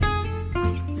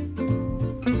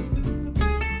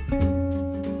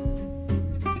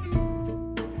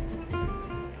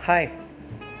Hi,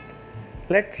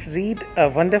 let's read a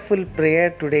wonderful prayer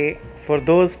today for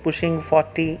those pushing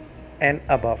 40 and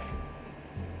above.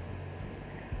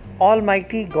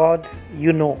 Almighty God,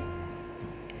 you know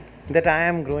that I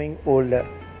am growing older.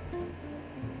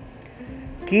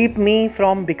 Keep me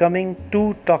from becoming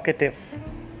too talkative,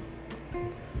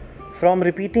 from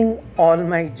repeating all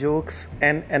my jokes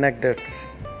and anecdotes,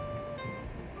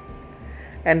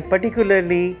 and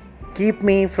particularly keep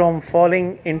me from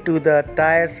falling into the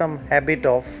tiresome habit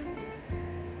of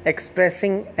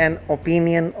expressing an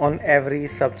opinion on every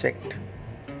subject.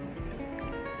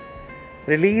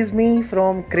 Release me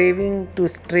from craving to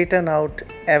straighten out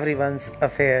everyone's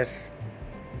affairs.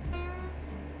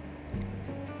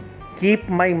 Keep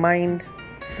my mind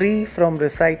free from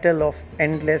recital of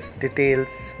endless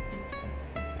details.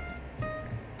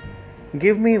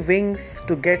 Give me wings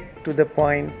to get to the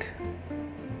point.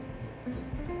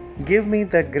 Give me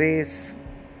the grace,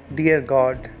 dear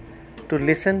God, to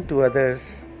listen to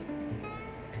others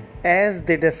as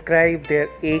they describe their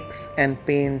aches and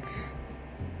pains.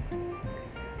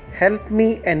 Help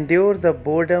me endure the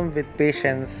boredom with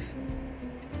patience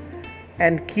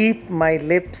and keep my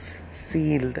lips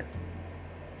sealed.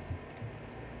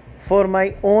 For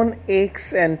my own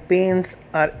aches and pains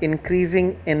are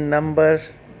increasing in number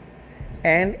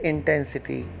and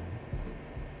intensity,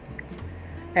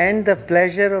 and the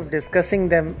pleasure of discussing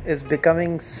them is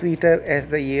becoming sweeter as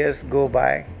the years go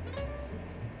by.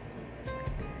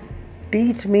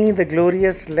 Teach me the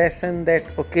glorious lesson that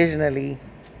occasionally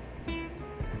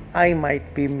I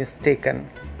might be mistaken.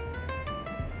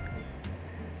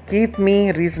 Keep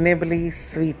me reasonably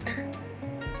sweet.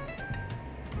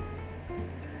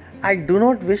 I do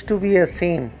not wish to be a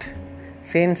saint.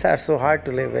 Saints are so hard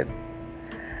to live with.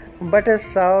 But a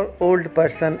sour old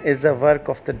person is the work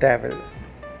of the devil.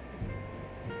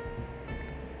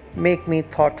 Make me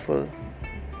thoughtful,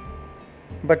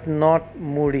 but not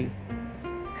moody,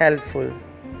 helpful,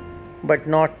 but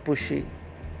not pushy,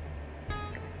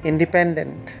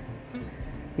 independent,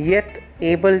 yet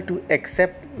able to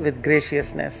accept with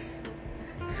graciousness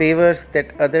favors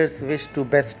that others wish to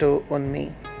bestow on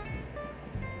me.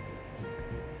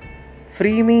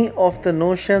 Free me of the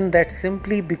notion that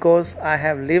simply because I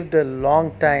have lived a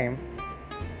long time,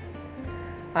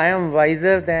 I am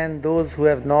wiser than those who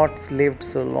have not lived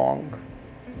so long.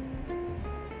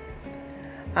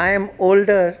 I am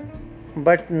older,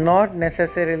 but not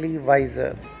necessarily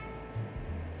wiser.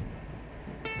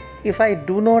 If I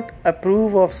do not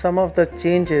approve of some of the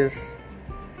changes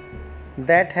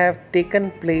that have taken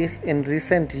place in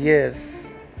recent years,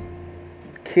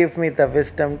 give me the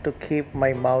wisdom to keep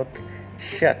my mouth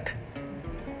shut.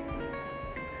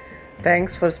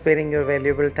 Thanks for sparing your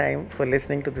valuable time for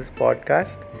listening to this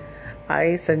podcast.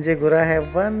 I, Sanjay Gura,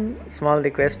 have one small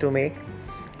request to make.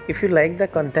 If you like the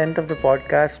content of the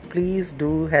podcast, please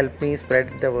do help me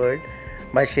spread the word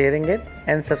by sharing it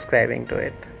and subscribing to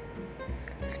it.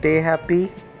 Stay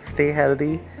happy, stay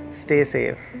healthy, stay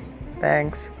safe.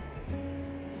 Thanks.